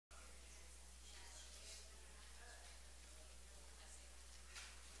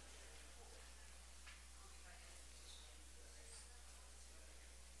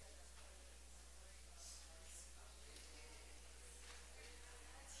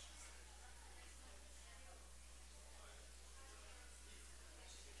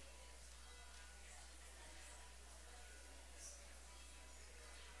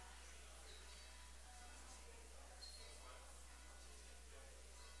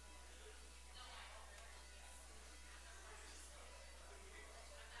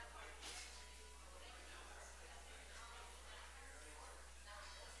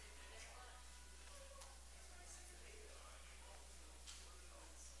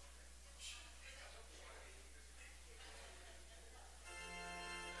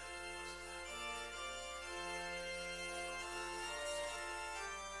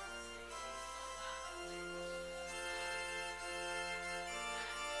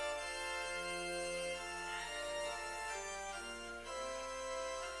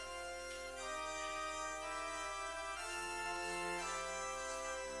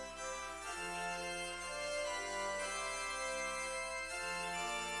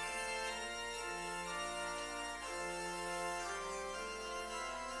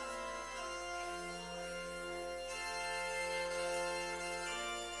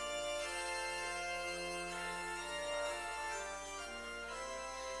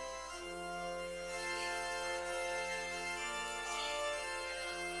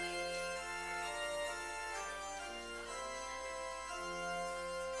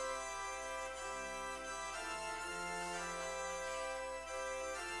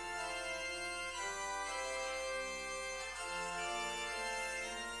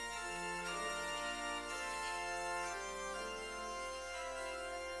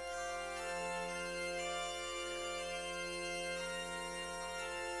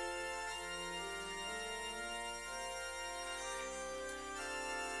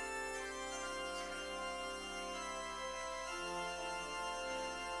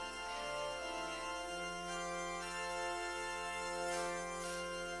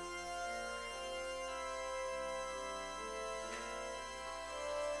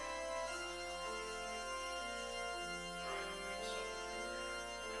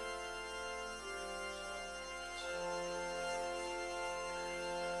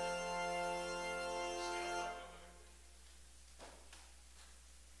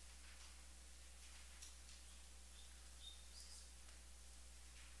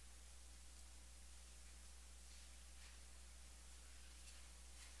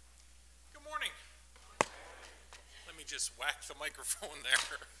just whacked the microphone there.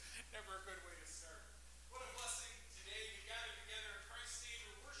 Never a good way to start. What a blessing today to gather together in Christ's name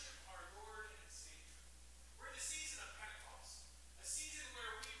to worship our Lord and Savior. We're in the season of Pentecost, a season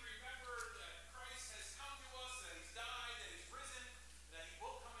where we remember that Christ has come to us, that he's died, that he's risen, that he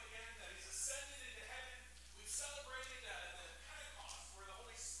will come again, that he's ascended into heaven. We've celebrated the Pentecost, where the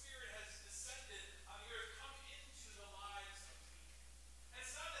Holy Spirit has descended on the earth, come into the lives of people. And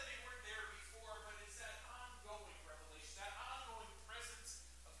it's not that they weren't there before, but it's that ongoing revelation, that ongoing presence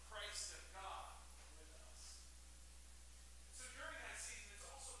of Christ, of God, with us. So during that season, it's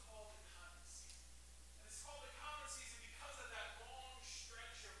also called the common season. And it's called the common season because of that long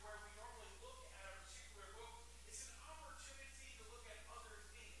stretch of where we normally look at a particular book. It's an opportunity to look at other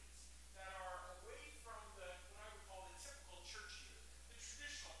things that are away from what I would call the typical church year, the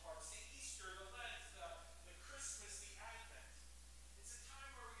traditional parts, the Easter, the Lent, the Christmas, the Advent. It's a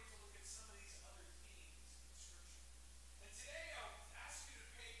time where we get to look at some of these other themes in Scripture. And today I'll ask you to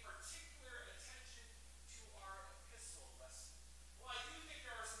pay particular attention to our epistle lesson. While I do think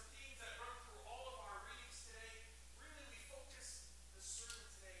there are some themes that run through all of our readings today, really we focus the sermon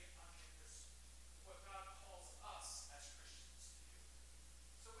today on the epistle, what God calls us as Christians to do.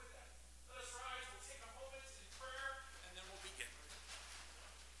 So with that, let us rise, we'll take a moment in prayer, and then we'll begin.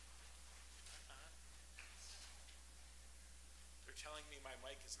 They're telling me my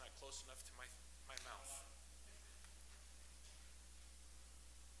mic is not close enough to my mouth.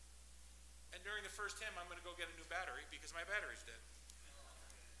 And during the first hymn, I'm going to go get a new battery because my battery's dead.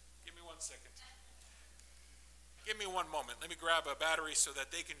 Give me 1 second. Give me 1 moment. Let me grab a battery so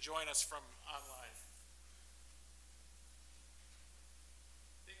that they can join us from online.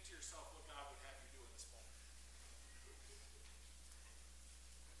 Think to yourself what God would have you do in this moment.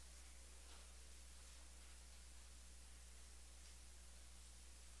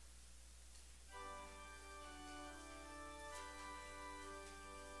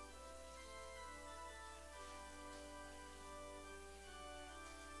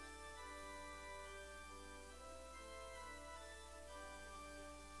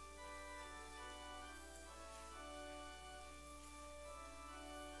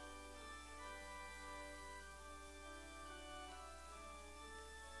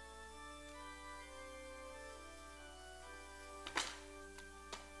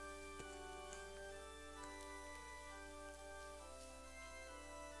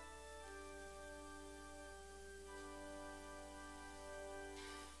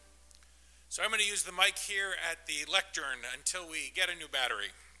 So I'm going to use the mic here at the lectern until we get a new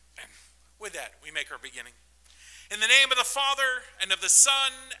battery. And with that, we make our beginning. In the name of the Father, and of the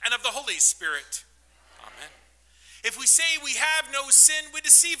Son, and of the Holy Spirit. Amen. If we say we have no sin, we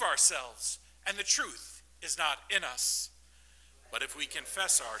deceive ourselves, and the truth is not in us. But if we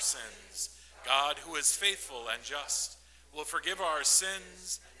confess our sins, God, who is faithful and just, will forgive our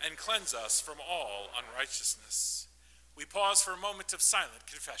sins and cleanse us from all unrighteousness. We pause for a moment of silent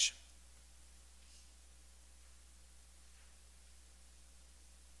confession.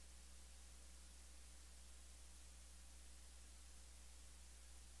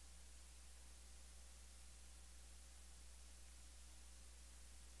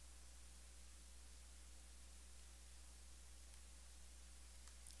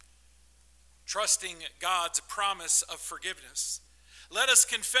 Trusting God's promise of forgiveness, let us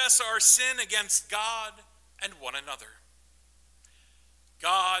confess our sin against God and one another.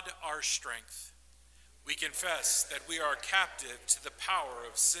 God, our strength, we confess that we are captive to the power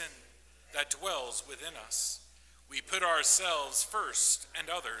of sin that dwells within us. We put ourselves first and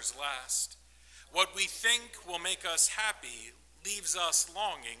others last. What we think will make us happy leaves us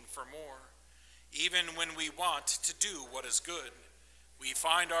longing for more. Even when we want to do what is good, we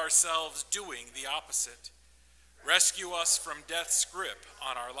find ourselves doing the opposite. Rescue us from death's grip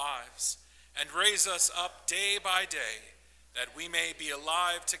on our lives, and raise us up day by day, that we may be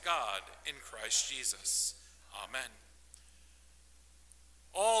alive to God in Christ Jesus. Amen.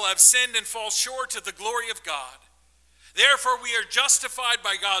 All have sinned and fall short of the glory of God. Therefore we are justified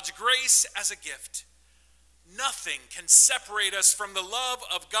by God's grace as a gift. Nothing can separate us from the love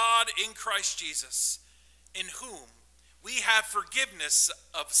of God in Christ Jesus, in whom we have forgiveness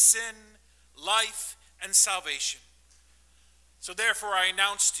of sin, life, and salvation. So therefore I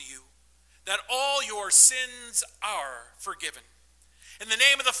announce to you that all your sins are forgiven. In the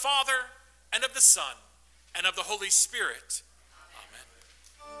name of the Father, and of the Son, and of the Holy Spirit. Amen.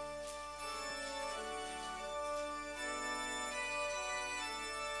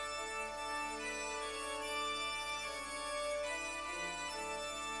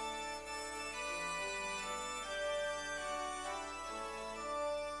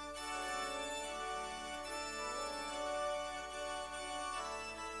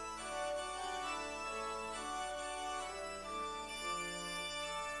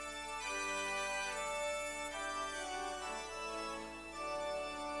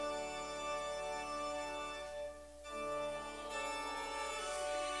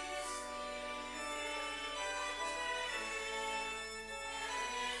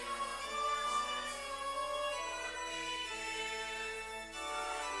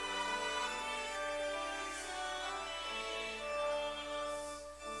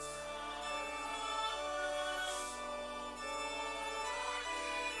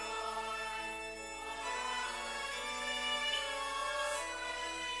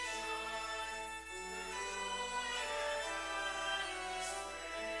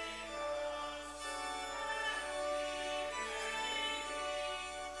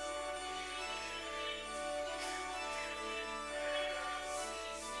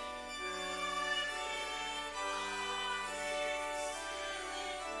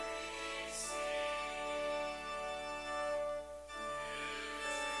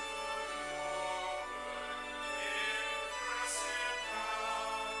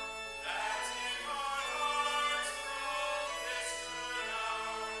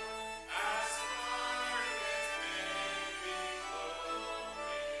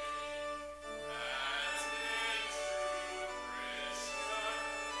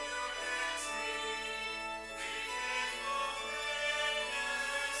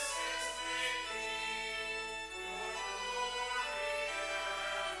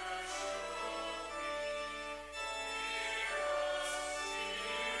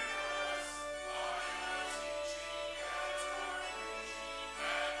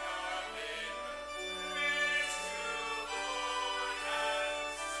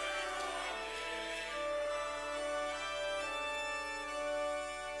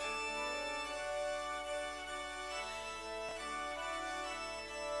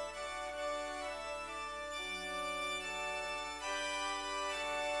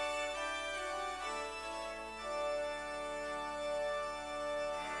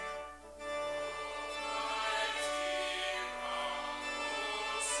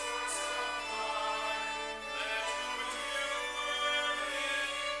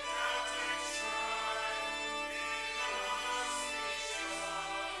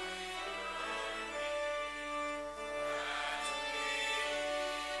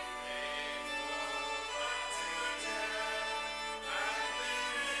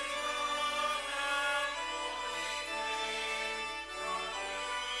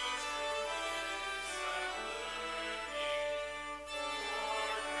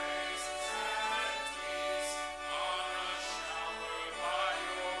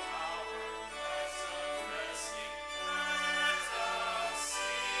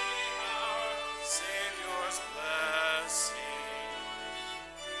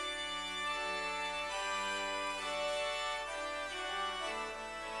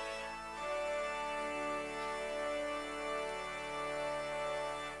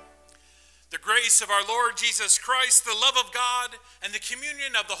 The grace of our Lord Jesus Christ, the love of God, and the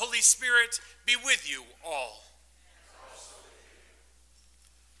communion of the Holy Spirit be with you all.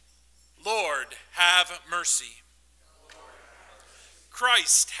 Lord, have mercy.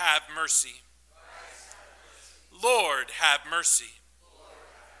 Christ, have mercy. Lord, have mercy.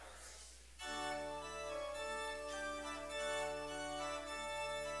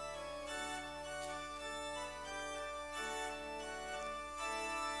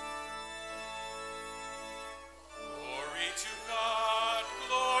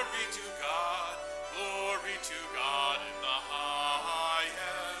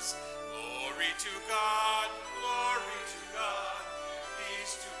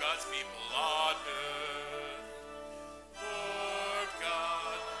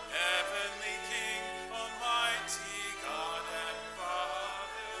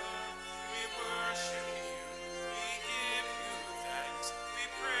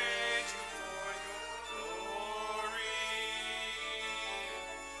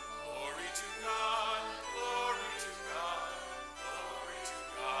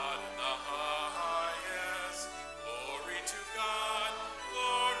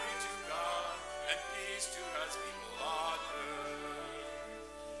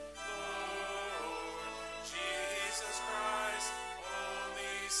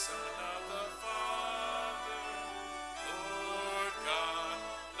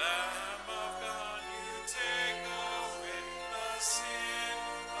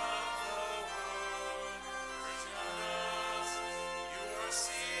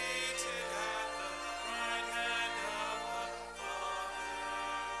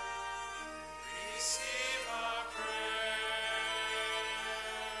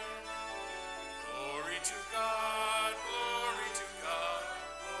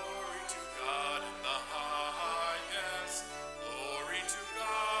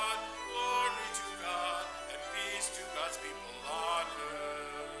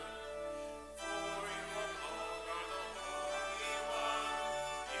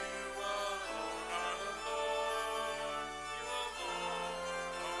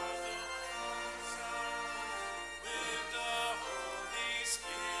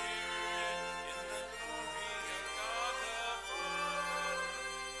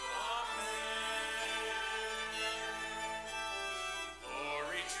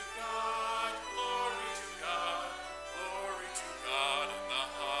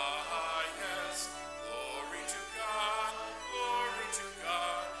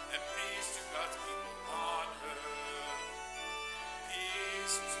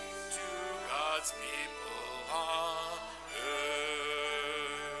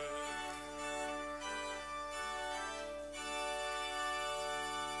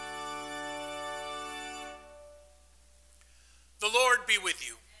 The Lord be with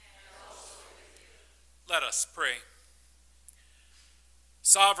you. Let us pray.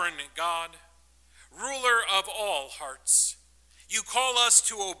 Sovereign God, ruler of all hearts, you call us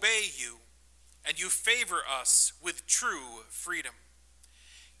to obey you, and you favor us with true freedom.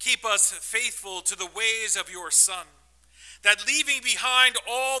 Keep us faithful to the ways of your Son, that leaving behind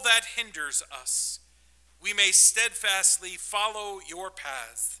all that hinders us, we may steadfastly follow your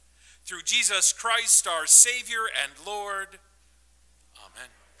path. Through Jesus Christ, our Savior and Lord. Amen.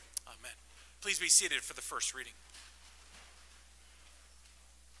 Amen. Please be seated for the first reading.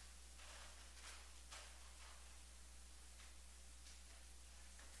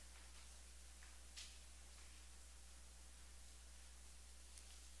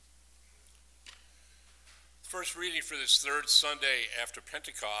 The first reading for this third Sunday after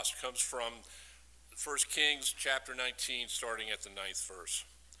Pentecost comes from 1 Kings chapter 19, starting at the 9th verse.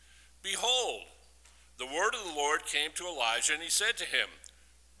 Behold, the word of the Lord came to Elijah, and he said to him,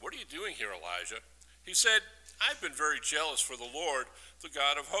 "What are you doing here, Elijah?" He said, "I've been very jealous for the Lord, the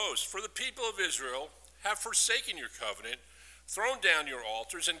God of hosts, for the people of Israel have forsaken your covenant, thrown down your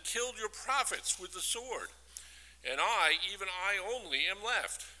altars, and killed your prophets with the sword. And I, even I only, am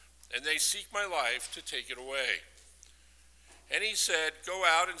left, and they seek my life to take it away." And he said, "Go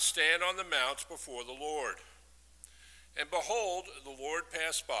out and stand on the mount before the Lord." And behold, the Lord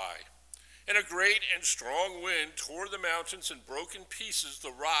passed by, and a great and strong wind tore the mountains and broke in pieces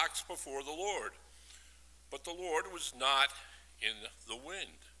the rocks before the Lord. But the Lord was not in the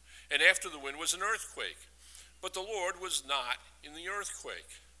wind. And after the wind was an earthquake, but the Lord was not in the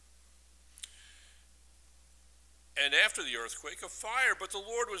earthquake. And after the earthquake, a fire, but the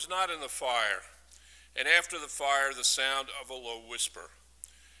Lord was not in the fire. And after the fire, the sound of a low whisper.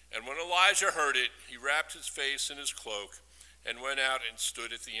 And when Elijah heard it, he wrapped his face in his cloak and went out and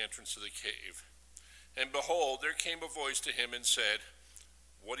stood at the entrance of the cave. And behold, there came a voice to him and said,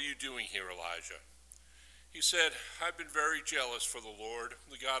 "What are you doing here, Elijah?" He said, "I've been very jealous for the Lord,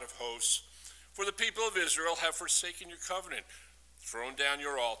 the God of hosts, for the people of Israel have forsaken your covenant, thrown down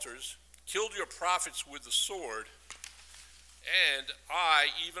your altars, killed your prophets with the sword, and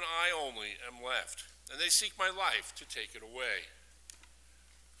I, even I only, am left, and they seek my life to take it away."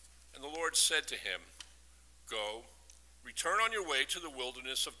 And the Lord said to him, "Go, return on your way to the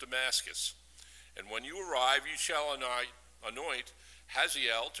wilderness of Damascus, and when you arrive you shall anoint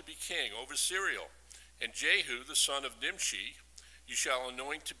Hazael to be king over Syria, and Jehu the son of Nimshi you shall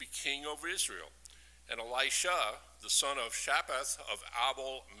anoint to be king over Israel, and Elisha the son of Shaphat of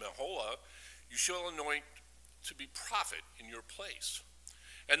Abel-Meholah you shall anoint to be prophet in your place.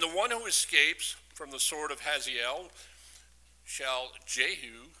 And the one who escapes from the sword of Hazael shall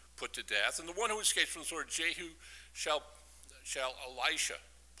Jehu put to death, and the one who escapes from the sword of Jehu shall Elisha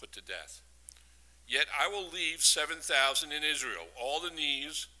put to death. Yet I will leave 7,000 in Israel, all the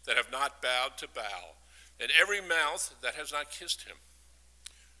knees that have not bowed to Baal, and every mouth that has not kissed him."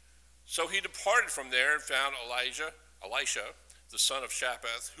 So he departed from there and found Elisha, the son of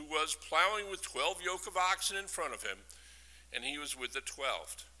Shaphat, who was plowing with 12 yoke of oxen in front of him, and he was with the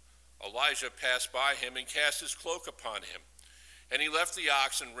 12th. Elijah passed by him and cast his cloak upon him. And he left the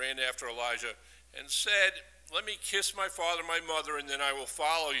ox and ran after Elijah and said, "Let me kiss my father and my mother, and then I will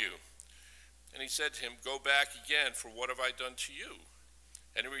follow you." And he said to him, "Go back again, for what have I done to you?"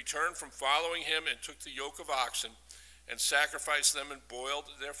 And he returned from following him and took the yoke of oxen and sacrificed them and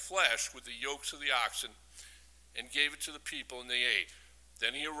boiled their flesh with the yokes of the oxen and gave it to the people, and they ate.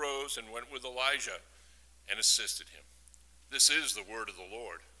 Then he arose and went with Elijah and assisted him. This is the word of the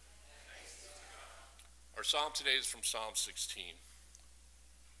Lord. Our psalm today is from Psalm 16.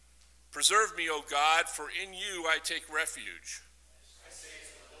 "Preserve me, O God, for in you I take refuge." I say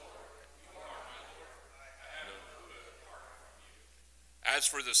to the Lord, "You are my Lord. I have no good apart from you." As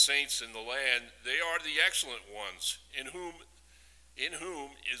for the saints in the land, they are the excellent ones, in whom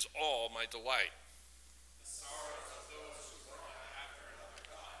is all my delight. The sorrows of those who run after another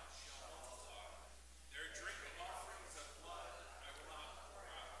God shall multiply. Their drink offerings of blood I will not pour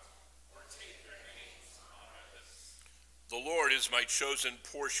out, or take their names on my lips. The Lord is my chosen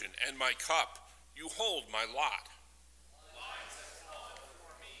portion and my cup. You hold my lot. Lines have fallen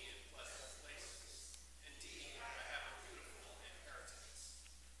for me in pleasant places. Indeed, I have a beautiful inheritance.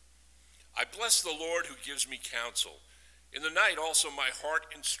 I bless the Lord who gives me counsel. In the night also my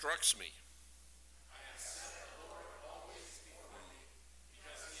heart instructs me. I have set the Lord always before me.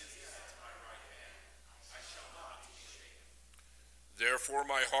 Because he is at my right hand, I shall not be shaken. Therefore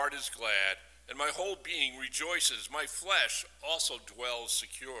my heart is glad, and my whole being rejoices. My flesh also dwells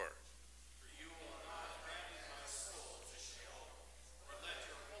secure. For you will not abandon my soul to Sheol, or let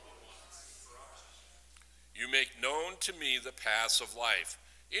your Holy One see corruption. You make known to me the paths of life.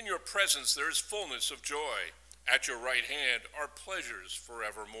 In your presence there is fullness of joy. At your right hand are pleasures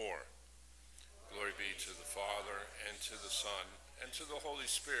forevermore. Glory be to the Father, and to the Son, and to the Holy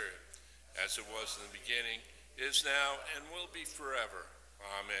Spirit, as it was in the beginning, is now, and will be forever.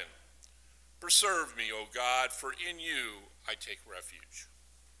 Amen. Preserve me, O God, for in you I take refuge.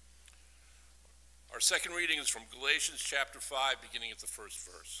 Our second reading is from Galatians chapter 5, beginning at the first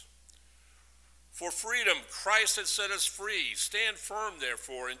verse. For freedom Christ has set us free. Stand firm,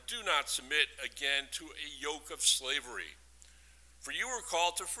 therefore, and do not submit again to a yoke of slavery. For you were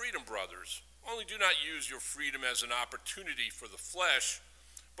called to freedom, brothers. Only do not use your freedom as an opportunity for the flesh,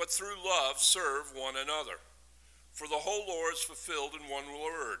 but through love serve one another. For the whole law is fulfilled in one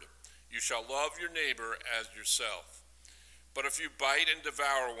word: you shall love your neighbor as yourself. But if you bite and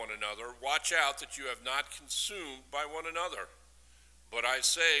devour one another, watch out that you have not consumed by one another. But I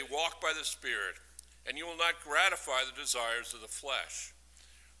say, walk by the Spirit, and you will not gratify the desires of the flesh.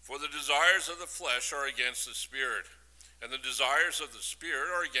 For the desires of the flesh are against the Spirit, and the desires of the Spirit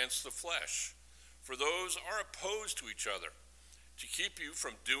are against the flesh. For those are opposed to each other, to keep you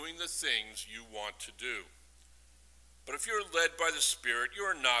from doing the things you want to do. But if you are led by the Spirit, you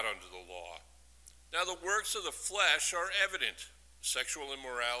are not under the law. Now the works of the flesh are evident: sexual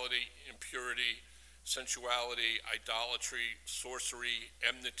immorality, impurity, sensuality, idolatry, sorcery,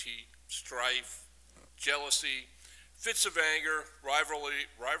 enmity, strife, jealousy, fits of anger,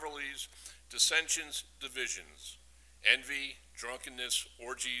 rivalries, dissensions, divisions, envy, drunkenness,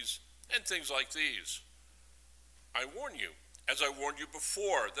 orgies, and things like these. I warn you, as I warned you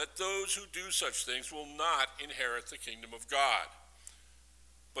before, that those who do such things will not inherit the kingdom of God.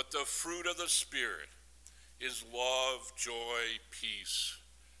 But the fruit of the Spirit is love, joy, peace,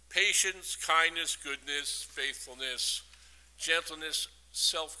 patience, kindness, goodness, faithfulness, gentleness,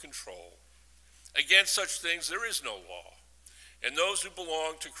 self-control. Against such things there is no law. And those who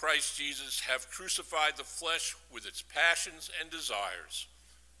belong to Christ Jesus have crucified the flesh with its passions and desires.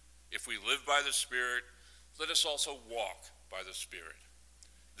 If we live by the Spirit, let us also walk by the Spirit.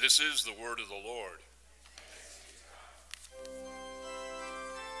 This is the word of the Lord.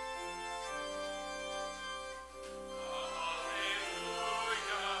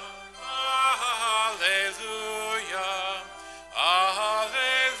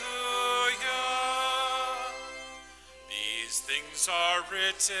 Are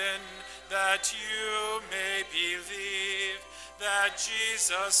written that you may believe that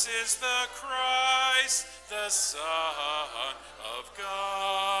Jesus is the Christ, the Son of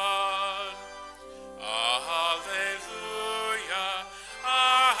God. Alleluia,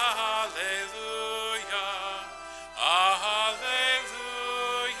 alleluia, alleluia.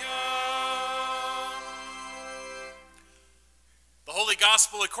 The Holy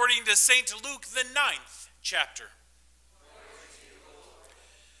Gospel according to St. Luke, the 9th chapter.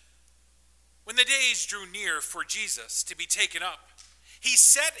 When the days drew near for Jesus to be taken up, he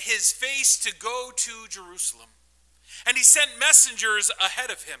set his face to go to Jerusalem. And he sent messengers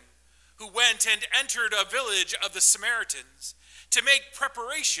ahead of him, who went and entered a village of the Samaritans to make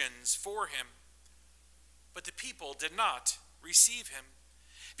preparations for him. But the people did not receive him,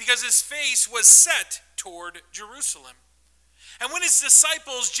 because his face was set toward Jerusalem. And when his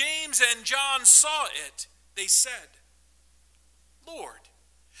disciples James and John saw it, they said, "Lord,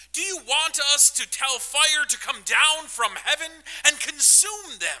 do you want us to tell fire to come down from heaven and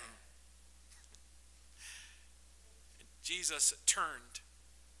consume them?" Jesus turned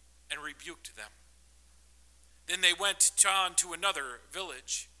and rebuked them. Then they went on to another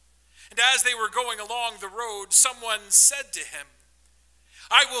village. And as they were going along the road, someone said to him,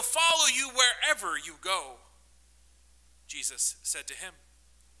 "I will follow you wherever you go." Jesus said to him,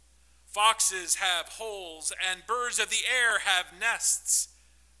 "Foxes have holes and birds of the air have nests,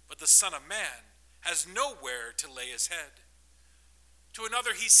 but the Son of Man has nowhere to lay his head." To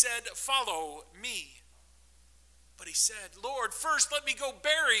another he said, "Follow me." But he said, "Lord, first let me go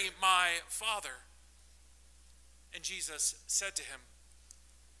bury my father." And Jesus said to him,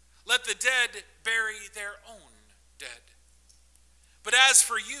 "Let the dead bury their own dead. But as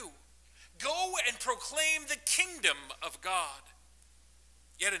for you, go and proclaim the kingdom of God."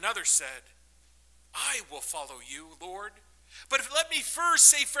 Yet another said, "I will follow you, Lord, but let me first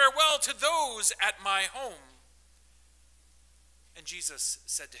say farewell to those at my home." And Jesus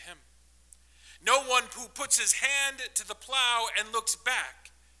said to him, "No one who puts his hand to the plow and looks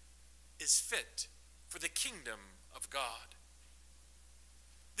back is fit for the kingdom of God."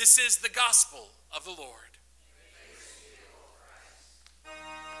 This is the gospel of the Lord.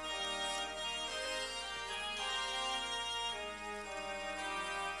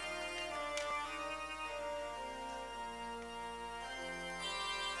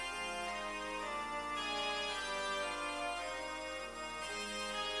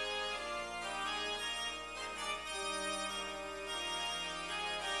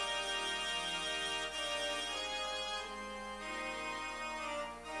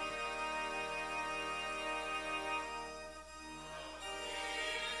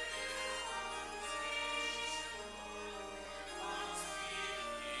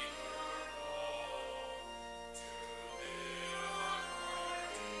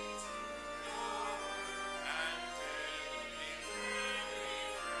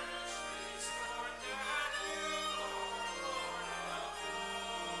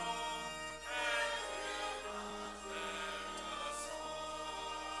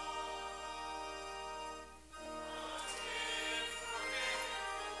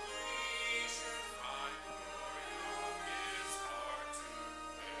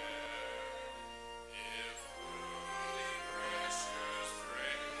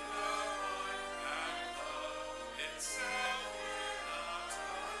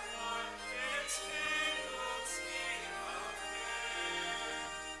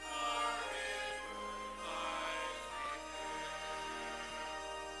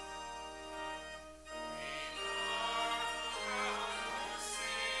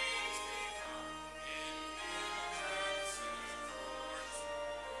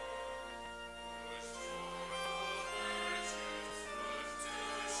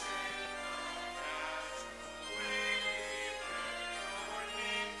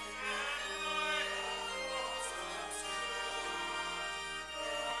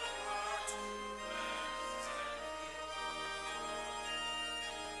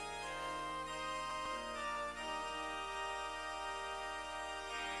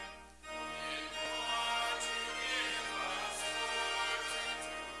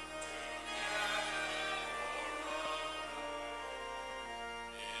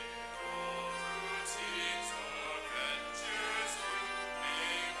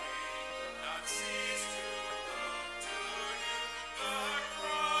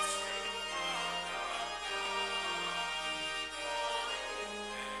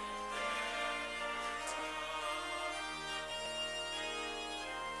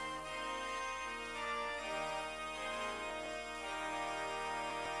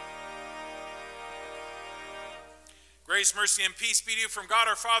 Grace, mercy, and peace be to you from God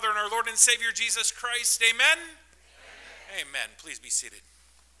our Father and our Lord and Savior Jesus Christ. Amen? Amen. Please be seated.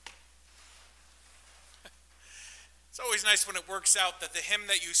 It's always nice when it works out that the hymn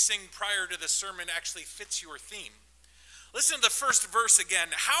that you sing prior to the sermon actually fits your theme. Listen to the first verse again.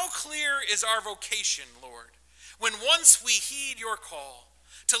 How clear is our vocation, Lord, when once we heed your call,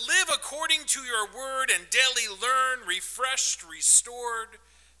 to live according to your word and daily learn, refreshed, restored,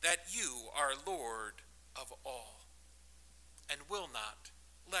 that you are Lord of all, and will not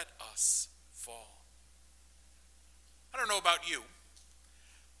let us fall. I don't know about you,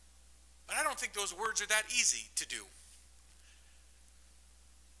 but I don't think those words are that easy to do.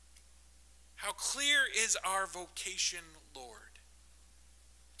 How clear is our vocation, Lord?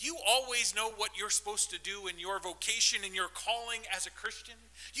 Do you always know what you're supposed to do in your vocation, in your calling as a Christian?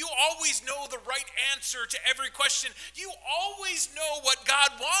 Do you always know the right answer to every question? Do you always know what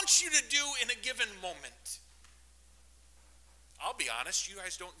God wants you to do in a given moment? I'll be honest, you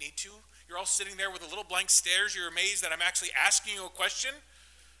guys don't need to. You're all sitting there with a little blank stares. You're amazed that I'm actually asking you a question.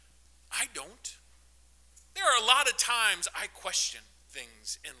 I don't. There are a lot of times I question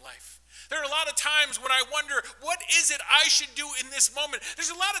things in life. There are a lot of times when I wonder, what is it I should do in this moment?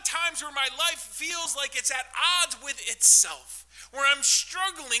 There's a lot of times where my life feels like it's at odds with itself, where I'm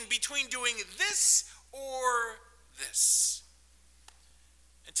struggling between doing this or this.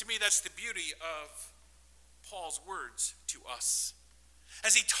 And to me, that's the beauty of Paul's words to us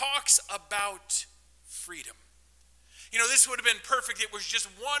as he talks about freedom. You know, this would have been perfect. It was just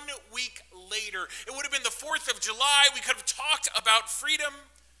 1 week later. It would have been the 4th of July. We could have talked about freedom.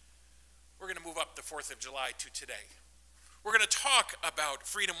 We're going to move up the 4th of July to today. We're going to talk about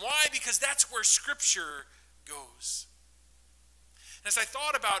freedom. Why? Because that's where Scripture goes. And as I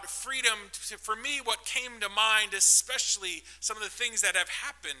thought about freedom, for me, what came to mind, especially some of the things that have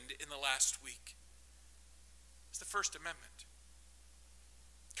happened in the last week, is the First Amendment.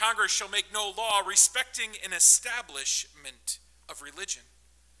 Congress shall make no law respecting an establishment of religion,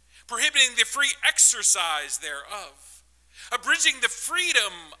 prohibiting the free exercise thereof, abridging the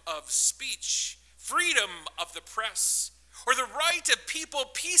freedom of speech, freedom of the press, or the right of people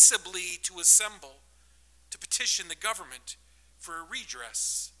peaceably to assemble, to petition the government for a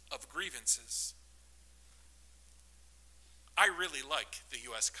redress of grievances. I really like the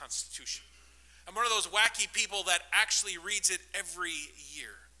U.S. Constitution. I'm one of those wacky people that actually reads it every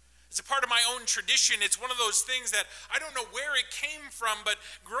year. It's a part of my own tradition. It's one of those things that I don't know where it came from, but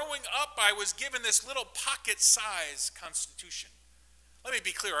growing up, I was given this little pocket-sized Constitution. Let me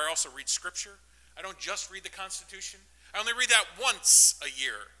be clear, I also read Scripture. I don't just read the Constitution. I only read that once a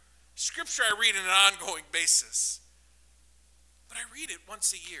year. Scripture I read on an ongoing basis. But I read it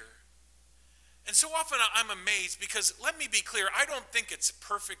once a year. And so often I'm amazed because, let me be clear, I don't think it's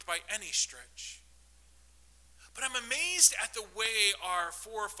perfect by any stretch. But I'm amazed at the way our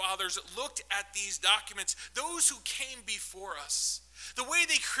forefathers looked at these documents, those who came before us, the way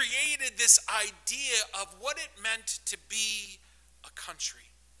they created this idea of what it meant to be a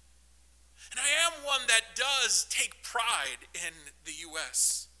country. And I am one that does take pride in the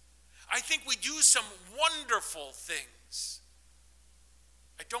U.S. I think we do some wonderful things.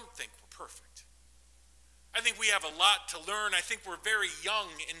 I don't think we're perfect. I think we have a lot to learn. I think we're very young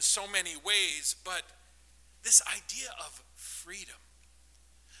in so many ways, but this idea of freedom,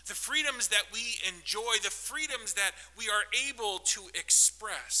 the freedoms that we enjoy, the freedoms that we are able to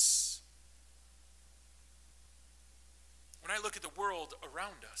express. When I look at the world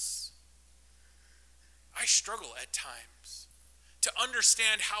around us, I struggle at times to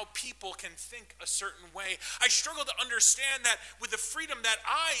understand how people can think a certain way. I struggle to understand that with the freedom that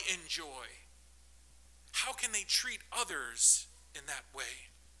I enjoy, how can they treat others in that way?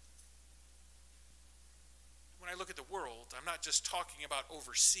 When I look at the world, I'm not just talking about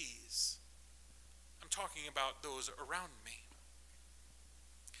overseas. I'm talking about those around me.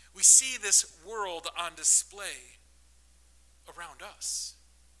 We see this world on display around us.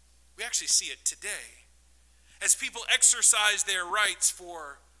 We actually see it today as people exercise their rights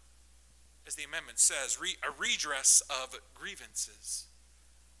for, as the amendment says, a redress of grievances.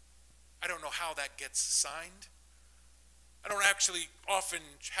 I don't know how that gets signed. I don't actually often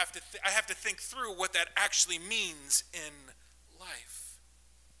have to think through what that actually means in life.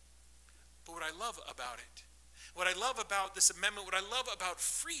 But what I love about it, what I love about this amendment, what I love about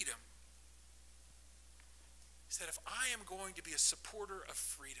freedom, is that if I am going to be a supporter of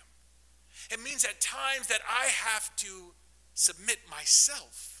freedom, it means at times that I have to submit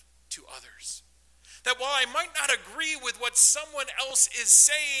myself to others. That while I might not agree with what someone else is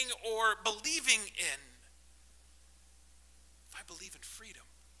saying or believing in, if I believe in freedom,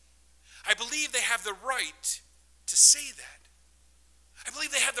 I believe they have the right to say that. I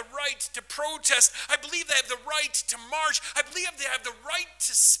believe they have the right to protest. I believe they have the right to march. I believe they have the right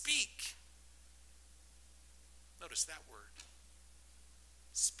to speak. Notice that word.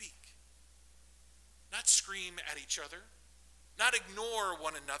 Speak. Not scream at each other. Not ignore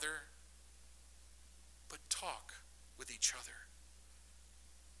one another. But talk with each other.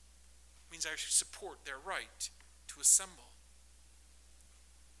 It means I should support their right to assemble.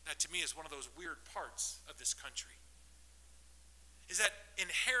 That to me is one of those weird parts of this country. Is that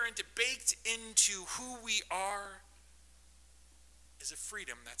inherent, baked into who we are, is a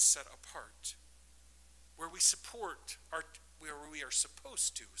freedom that's set apart, where we where we are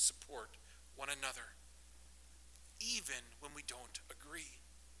supposed to support one another, even when we don't agree.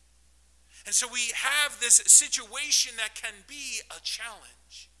 And so we have this situation that can be a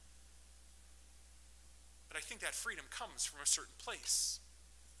challenge. But I think that freedom comes from a certain place.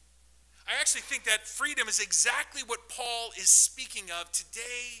 I actually think that freedom is exactly what Paul is speaking of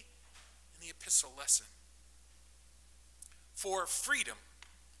today in the epistle lesson. For freedom,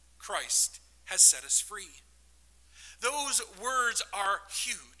 Christ has set us free. Those words are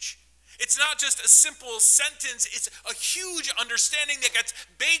huge. It's not just a simple sentence, it's a huge understanding that gets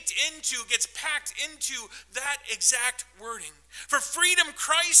packed into that exact wording. For freedom,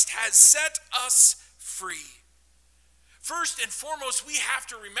 Christ has set us free. First and foremost, we have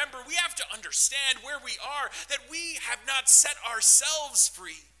to remember, we have to understand where we are, that we have not set ourselves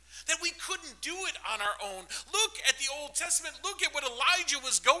free, that we couldn't do it on our own. Look at the Old Testament, look at what Elijah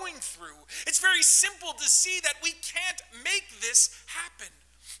was going through. It's very simple to see that we can't make this happen.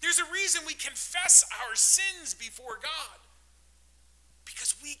 There's a reason we confess our sins before God,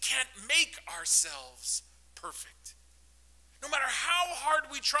 because we can't make ourselves perfect. No matter how hard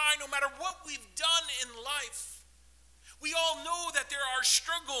we try, no matter what we've done in life, we all know that there are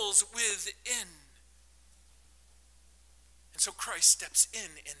struggles within. And so Christ steps in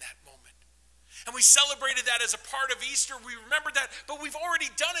that moment. And we celebrated that as a part of Easter. We remembered that, but we've already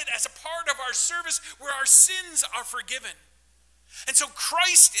done it as a part of our service where our sins are forgiven. And so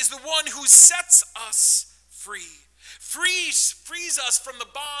Christ is the one who sets us free. Frees us from the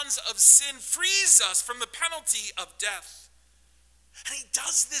bonds of sin, frees us from the penalty of death. And he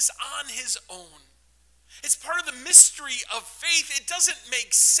does this on his own. It's part of the mystery of faith. It doesn't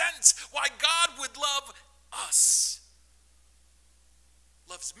make sense why God would love us.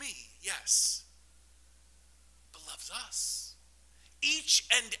 Loves me, yes, but loves us. Each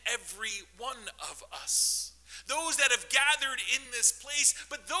and every one of us. Those that have gathered in this place,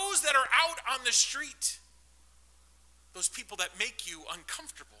 but those that are out on the street. Those people that make you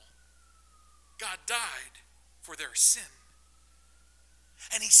uncomfortable. God died for their sin.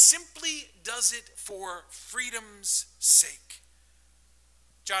 And he simply does it for freedom's sake.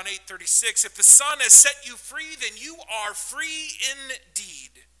 John 8:36, if the Son has set you free, then you are free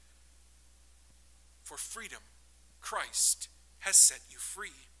indeed. For freedom, Christ has set you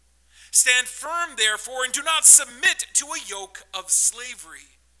free. Stand firm, therefore, and do not submit to a yoke of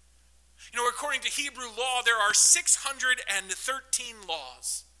slavery. According to Hebrew law, there are 613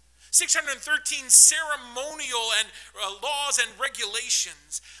 laws. 613 ceremonial and laws and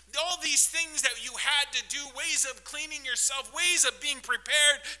regulations. All these things that you had to do, ways of cleaning yourself, ways of being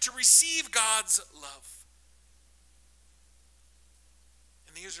prepared to receive God's love.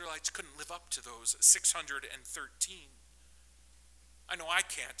 And the Israelites couldn't live up to those 613. I know I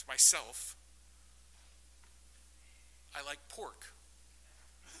can't myself. I like pork.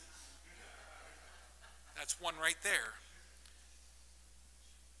 That's one right there.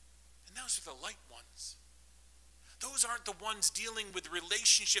 And those are the light ones. Those aren't the ones dealing with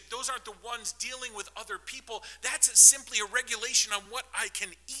relationship. Those aren't the ones dealing with other people. That's simply a regulation on what I can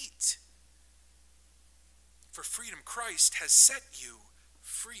eat. For freedom, Christ has set you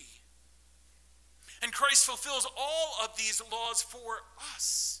free. And Christ fulfills all of these laws for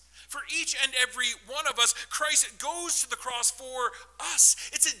us. For each and every one of us, Christ goes to the cross for us.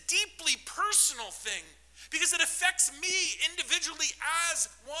 It's a deeply personal thing, because it affects me individually as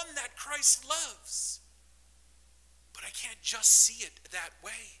one that Christ loves. But I can't just see it that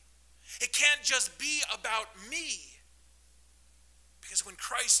way. It can't just be about me. Because when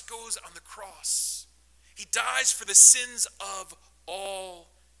Christ goes on the cross, he dies for the sins of all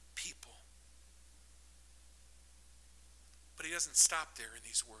people. But he doesn't stop there in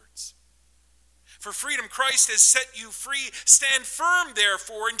these words. For freedom, Christ has set you free. Stand firm,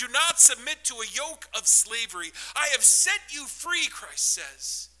 therefore, and do not submit to a yoke of slavery. I have set you free, Christ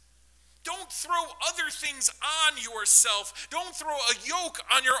says. Don't throw other things on yourself. Don't throw a yoke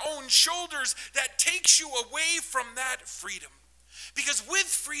on your own shoulders that takes you away from that freedom. Because with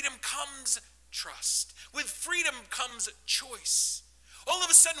freedom comes trust. With freedom comes choice. All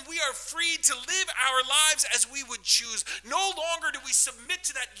of a sudden, we are free to live our lives as we would choose. No longer do we submit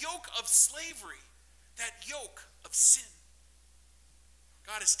to that yoke of slavery, that yoke of sin.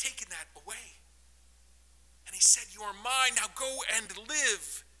 God has taken that away. And he said, you are mine, now go and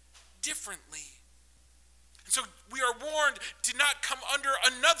live differently. And so we are warned to not come under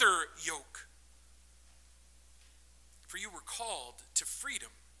another yoke. For you were called to freedom,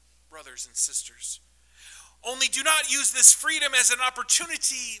 brothers and sisters. Only do not use this freedom as an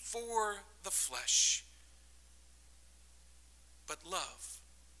opportunity for the flesh, but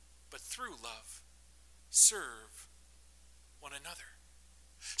through love, serve one another.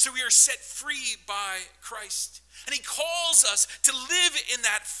 So we are set free by Christ, and he calls us to live in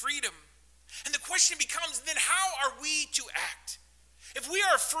that freedom. And the question becomes, then how are we to act? If we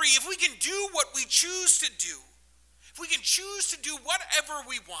are free, if we can do what we choose to do, if we can choose to do whatever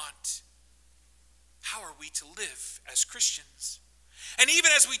we want, how are we to live as Christians? And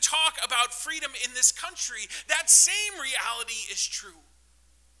even as we talk about freedom in this country, that same reality is true.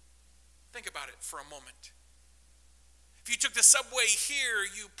 Think about it for a moment. If you took the subway here,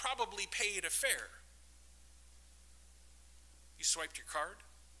 you probably paid a fare. You swiped your card.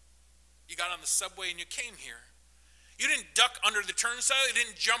 You got on the subway and you came here. You didn't duck under the turnstile. You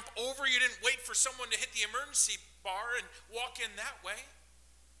didn't jump over. You didn't wait for someone to hit the emergency bar and walk in that way.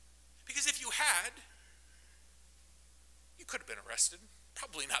 Because if you had, you could have been arrested.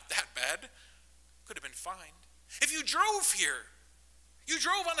 Probably not that bad. Could have been fined. If you drove here, you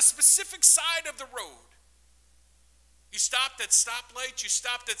drove on a specific side of the road. You stopped at stoplights, you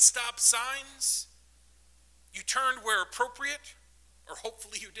stopped at stop signs, you turned where appropriate, or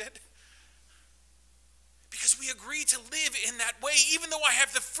hopefully you did. Because we agree to live in that way, even though I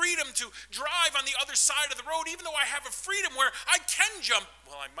have the freedom to drive on the other side of the road, even though I have a freedom where I can jump,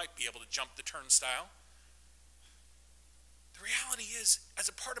 well, I might be able to jump the turnstile. The reality is, as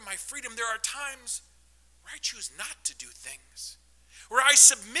a part of my freedom, there are times where I choose not to do things, where I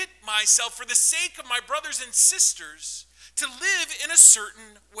submit myself for the sake of my brothers and sisters to live in a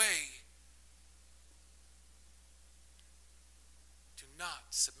certain way. Do not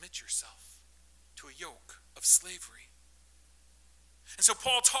submit yourself to a yoke of slavery. And so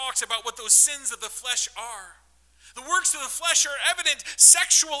Paul talks about what those sins of the flesh are. The works of the flesh are evident: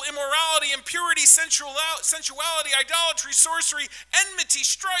 sexual immorality, impurity, sensuality, idolatry, sorcery, enmity,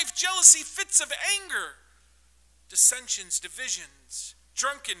 strife, jealousy, fits of anger, dissensions, divisions,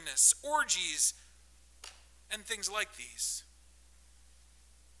 drunkenness, orgies, and things like these.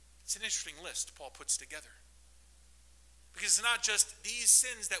 It's an interesting list Paul puts together. Because it's not just these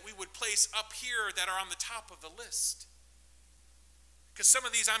sins that we would place up here that are on the top of the list. Because some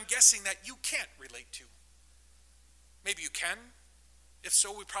of these I'm guessing that you can't relate to. Maybe you can. If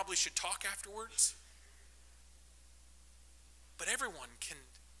so, we probably should talk afterwards. But everyone can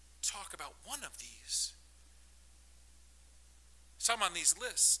talk about one of these. Some on these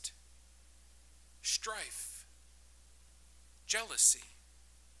lists: strife, jealousy,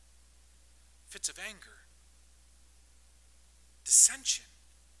 fits of anger, dissension,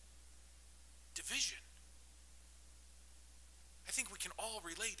 division. I think we can all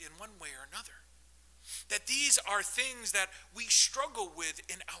relate in one way or another that these are things that we struggle with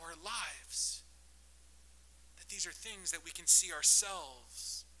in our lives. That these are things that we can see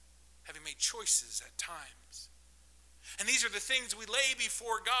ourselves having made choices at times. And these are the things we lay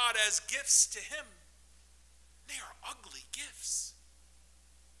before God as gifts to him. They are ugly gifts.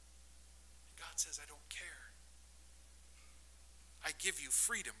 And God says, I don't care. I give you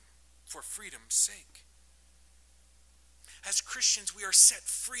freedom for freedom's sake. As Christians, we are set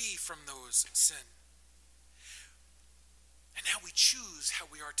free from those sins. And now we choose how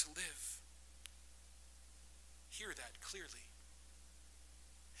we are to live. Hear that clearly.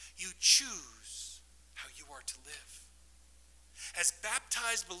 You choose how you are to live. As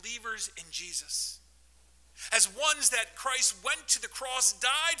baptized believers in Jesus, as ones that Christ went to the cross,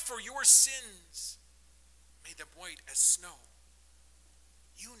 died for your sins, made them white as snow,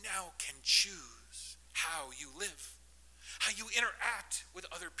 you now can choose how you live, how you interact with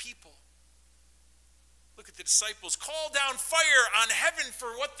other people. Look at the disciples. Call down fire on heaven for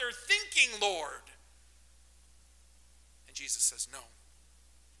what they're thinking, Lord. And Jesus says, no.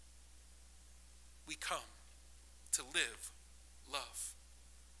 We come to live love.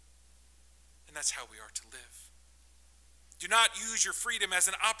 And that's how we are to live. Do not use your freedom as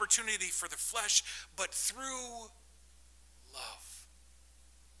an opportunity for the flesh, but through love,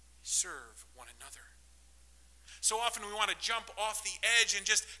 serve one another. So often we want to jump off the edge and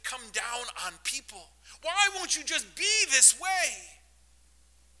just come down on people. Why won't you just be this way?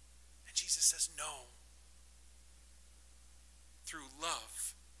 And Jesus says, no. Through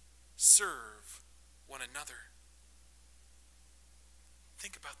love, serve one another.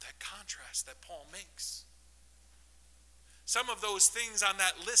 Think about that contrast that Paul makes. Some of those things on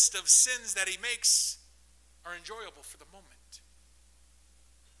that list of sins that he makes are enjoyable for the moment.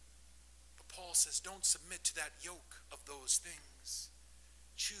 But Paul says, don't submit to that yoke of those things.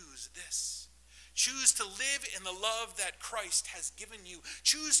 Choose this. Choose to live in the love that Christ has given you.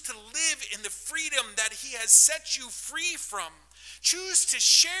 Choose to live in the freedom that he has set you free from. Choose to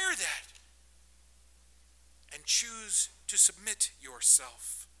share that. And choose to submit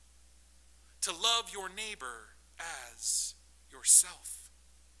yourself. To love your neighbor as yourself.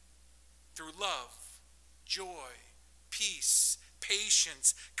 Through love, joy, peace,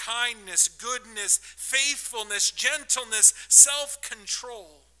 patience, kindness, goodness, faithfulness, gentleness,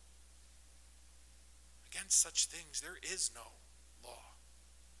 self-control. Against such things there is no law.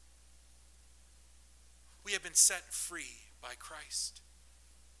 We have been set free by Christ.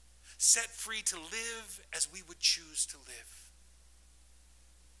 Set free to live as we would choose to live.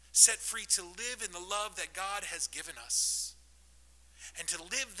 Set free to live in the love that God has given us. And to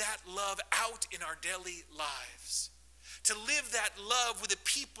live that love out in our daily lives. To live that love with the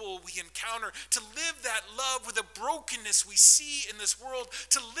people we encounter. To live that love with the brokenness we see in this world.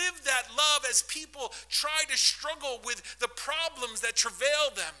 To live that love as people try to struggle with the problems that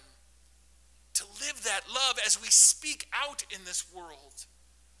travail them. To live that love as we speak out in this world.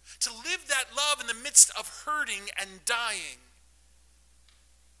 To live that love in the midst of hurting and dying.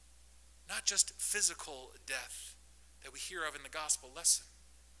 Not just physical death that we hear of in the gospel lesson.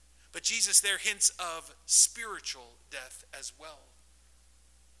 But Jesus there hints of spiritual death as well.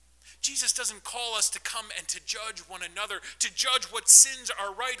 Jesus doesn't call us to come and to judge one another, to judge what sins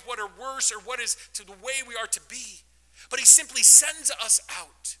are right, what are worse, or what is to the way we are to be. But he simply sends us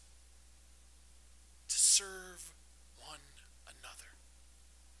out to serve one another.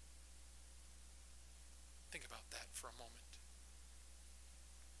 Think about that for a moment.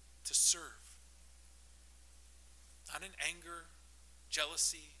 To serve. Not in anger,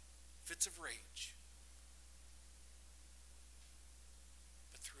 jealousy, fits of rage,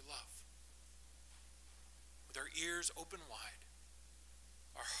 but through love. With our ears open wide,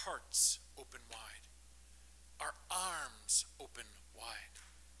 our hearts open wide, our arms open wide.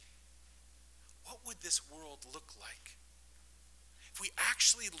 What would this world look like if we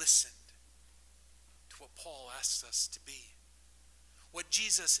actually listened to what Paul asks us to be? What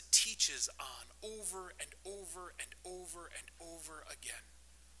Jesus teaches on over and over and over and over again.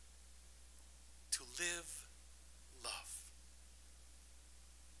 To live love.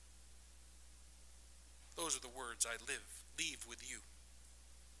 Those are the words I leave with you.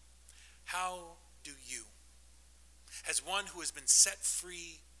 How do you, as one who has been set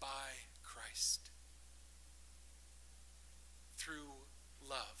free by Christ, through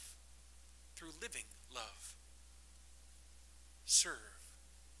love, through living love, serve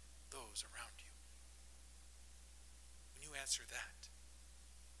those around you? When you answer that,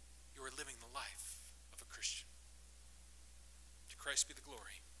 you are living the life of a Christian. To Christ be the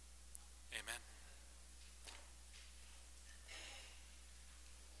glory. Amen.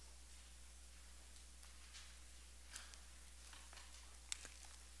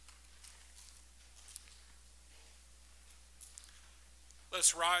 Let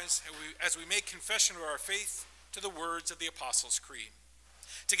us rise as we make confession of our faith to the words of the Apostles' Creed.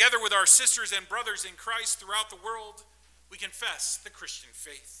 Together with our sisters and brothers in Christ throughout the world, we confess the Christian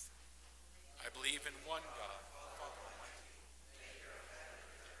faith. I believe in one God, Father Almighty, maker of heaven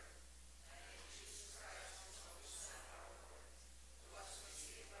and earth, and in Jesus Christ, his only Son, our Lord, who was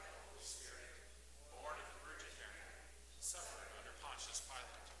conceived by the Holy Spirit, born of the Virgin Mary, suffered under Pontius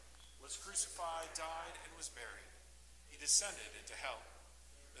Pilate, was crucified, died, and was buried. He descended into hell.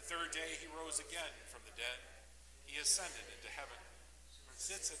 The third day he rose again from the dead. He ascended into heaven, and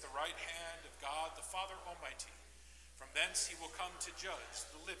sits at the right hand of God the Father Almighty. From thence he will come to judge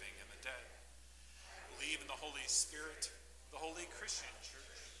the living and the dead. Believe in the Holy Spirit, the holy Christian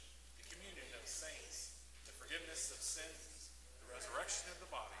church, the communion of saints, the forgiveness of sins, the resurrection of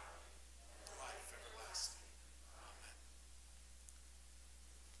the body, and life everlasting. Amen.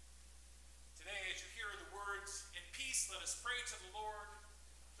 Today, as you hear the words, "In peace let us pray to the Lord,"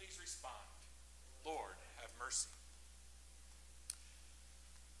 please respond, "Lord, have mercy."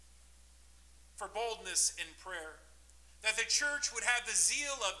 For boldness in prayer, that the church would have the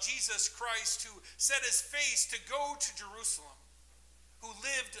zeal of Jesus Christ, who set his face to go to Jerusalem, who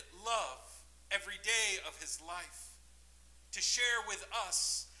lived love every day of his life, to share with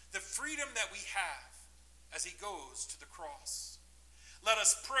us the freedom that we have as he goes to the cross. Let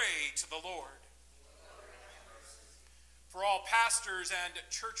us pray to the Lord. For all pastors and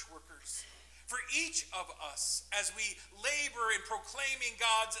church workers, for each of us as we labor in proclaiming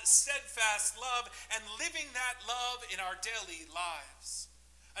God's steadfast love and living that love in our daily lives,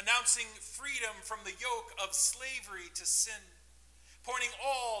 announcing freedom from the yoke of slavery to sin, pointing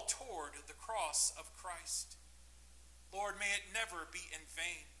all toward the cross of Christ. Lord, may it never be in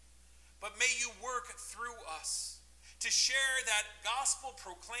vain, but may you work through us to share that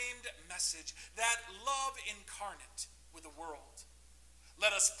gospel-proclaimed message, that love incarnate with the world.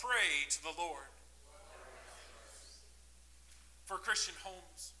 Let us pray to the Lord. For Christian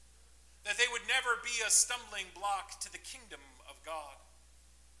homes, that they would never be a stumbling block to the kingdom of God,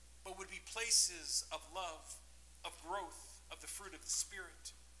 but would be places of love, of growth, of the fruit of the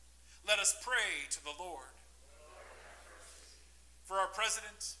Spirit. Let us pray to the Lord. For our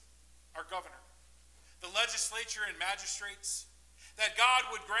president, our governor, the legislature and magistrates, that God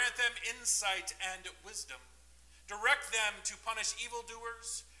would grant them insight and wisdom, direct them to punish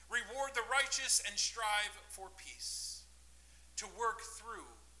evildoers, reward the righteous, and strive for peace, to work through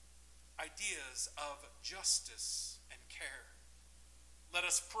ideas of justice and care. Let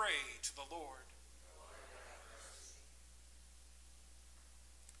us pray to the Lord.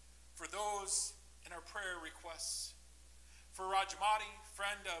 For those in our prayer requests, for Rajmati,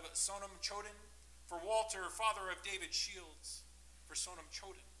 friend of Sonam Chodin, for Walter, father of David Shields, for Sonam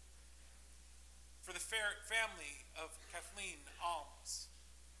Chodin, for the family of Kathleen Alms.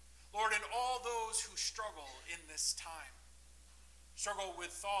 Lord, and all those who struggle in this time, struggle with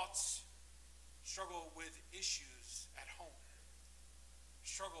thoughts, struggle with issues at home,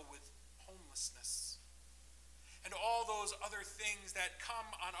 struggle with homelessness, and all those other things that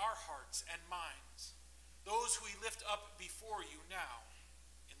come on our hearts and minds, those we lift up before you now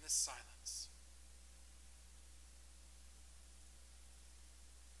in this silence.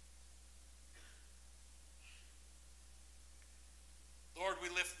 Lord,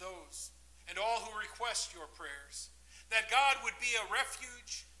 we lift those and all who request your prayers, that God would be a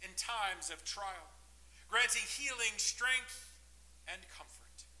refuge in times of trial, granting healing, strength, and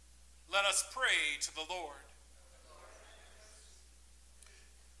comfort. Let us pray to the Lord.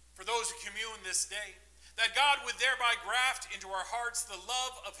 For those who commune this day, that God would thereby graft into our hearts the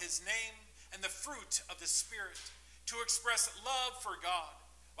love of his name and the fruit of the Spirit, to express love for God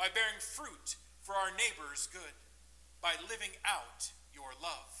by bearing fruit for our neighbor's good, by living out your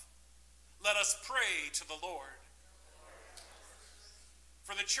love. Let us pray to the Lord.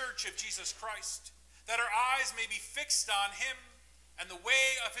 For the Church of Jesus Christ, that our eyes may be fixed on him and the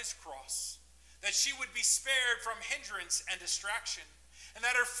way of his cross, that she would be spared from hindrance and distraction, and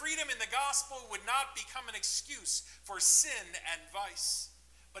that her freedom in the gospel would not become an excuse for sin and vice,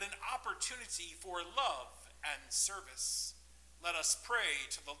 but an opportunity for love and service. Let us pray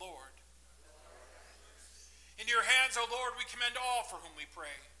to the Lord. Into your hands, O Lord, we commend all for whom we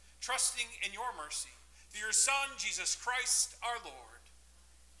pray, trusting in your mercy, through your Son, Jesus Christ, our Lord.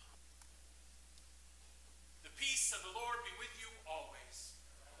 The peace of the Lord be with you always.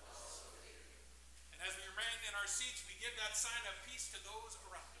 And as we remain in our seats, we give that sign of peace to those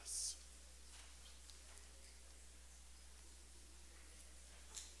around us.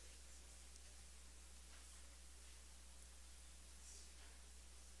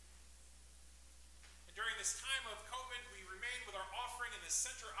 And during this time of COVID, we remain with our offering in the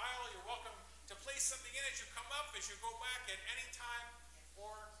center aisle. You're welcome to place something in as you come up, as you go back at any time,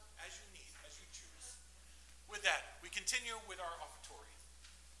 or as you need, as you choose. With that, we continue with our offertory.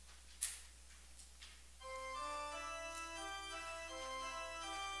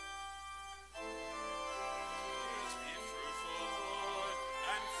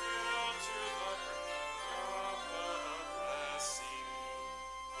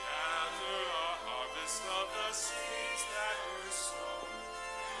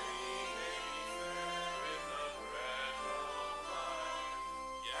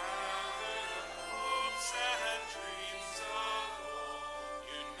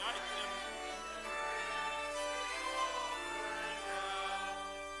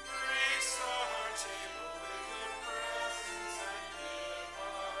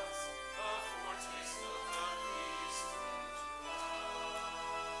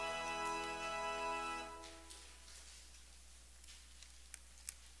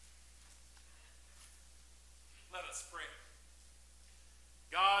 Let us pray.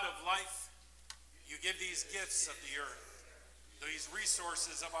 God of life, you give these gifts of the earth, these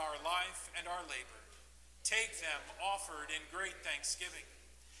resources of our life and our labor. Take them offered in great thanksgiving,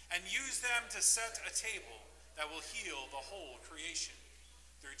 and use them to set a table that will heal the whole creation.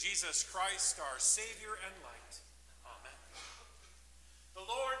 Through Jesus Christ, our Savior and light. Amen. The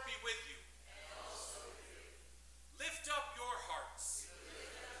Lord be with you. Lift up your hearts.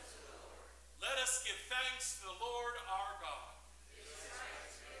 Let us give thanks to the Lord our God.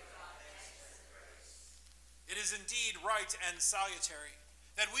 It is indeed right and salutary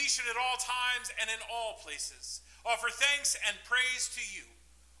that we should at all times and in all places offer thanks and praise to you,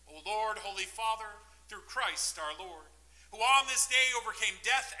 O Lord, Holy Father, through Christ our Lord, who on this day overcame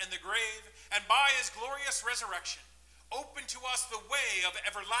death and the grave, and by his glorious resurrection opened to us the way of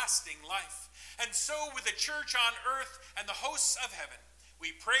everlasting life. And so with the church on earth and the hosts of heaven,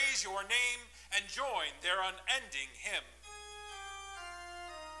 we praise your name and join their unending hymn.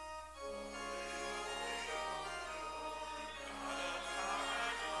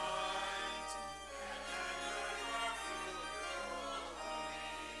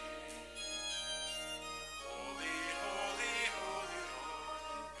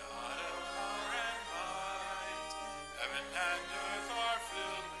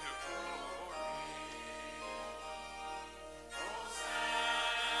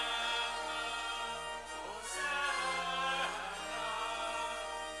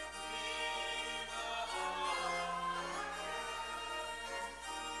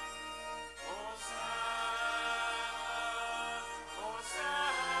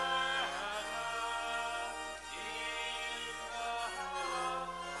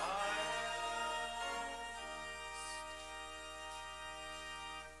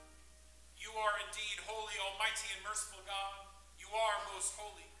 Indeed, holy, almighty, and merciful God, you are most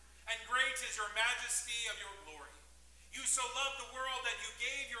holy, and great is your majesty of your glory. You so loved the world that you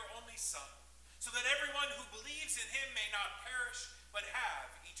gave your only Son, so that everyone who believes in him may not perish, but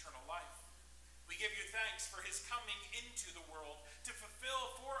have eternal life. We give you thanks for his coming into the world to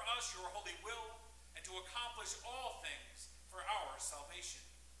fulfill for us your holy will, and to accomplish all things for our salvation.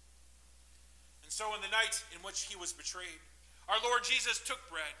 And so in the night in which he was betrayed, our Lord Jesus took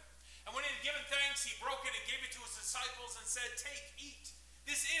bread, and when he had given thanks, he broke it and gave it to his disciples and said, "Take, eat.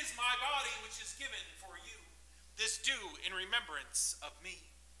 This is my body, which is given for you. This do in remembrance of me."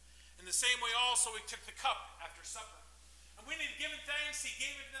 In the same way also he took the cup after supper. And when he had given thanks, he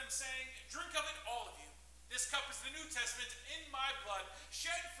gave it to them, saying, "Drink of it, all of you. This cup is the New Testament in my blood,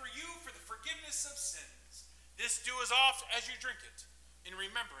 shed for you for the forgiveness of sins. This do as oft as you drink it in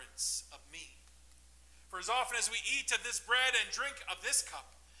remembrance of me. For as often as we eat of this bread and drink of this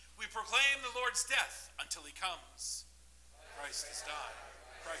cup, we proclaim the Lord's death until he comes. Christ has died.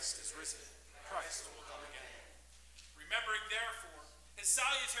 Christ is risen. Christ will come again. Remembering, therefore, his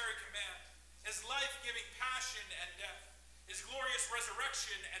salutary command, his life-giving passion and death, his glorious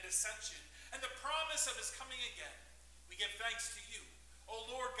resurrection and ascension, and the promise of his coming again, we give thanks to you, O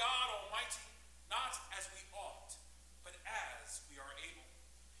Lord God Almighty, not as we ought, but as we are able.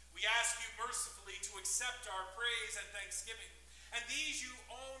 We ask you mercifully to accept our praise and thanksgiving, and these your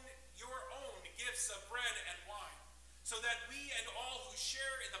own gifts of bread and wine, so that we and all who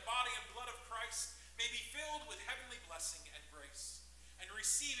share in the body and blood of Christ may be filled with heavenly blessing and grace, and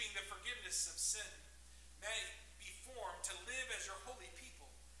receiving the forgiveness of sin, may be formed to live as your holy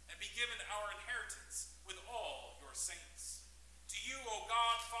people, and be given our inheritance with all your saints. To you, O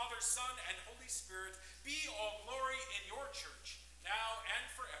God, Father, Son, and Holy Spirit, be all glory in your church, now and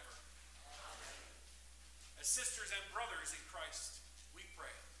forever. Amen. As sisters and brothers in Christ, we pray.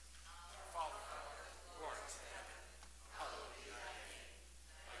 Our Father, who art in heaven, hallowed be thy name.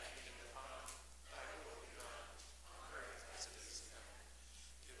 Thy kingdom come, thy will be done, on earth as it is in heaven.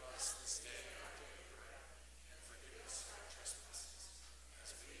 Give us this day our daily bread, and forgive us our trespasses,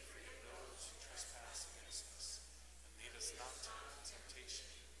 as we forgive those who trespass against us. And lead us not into temptation,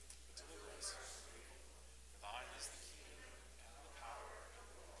 but deliver us from evil. For thine is the kingdom, and the power, and the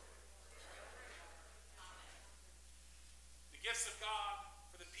glory, forever. Amen. The gifts of God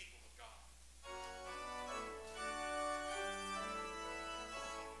for the people of God.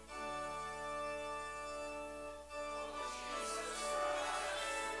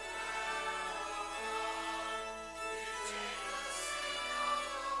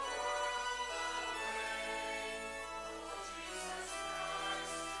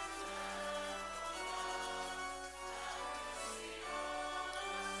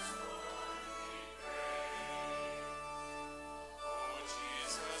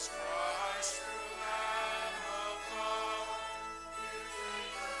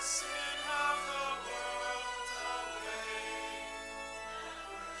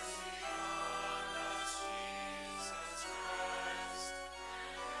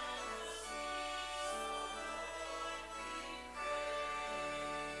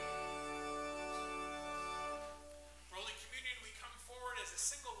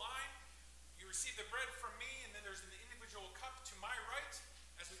 Single line. You receive the bread from me, and then there's an individual cup to my right.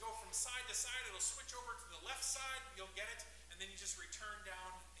 As we go from side to side, it'll switch over to the left side. You'll get it, and then you just return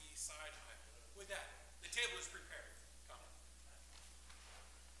down the side aisle. With that, the table is prepared. Come.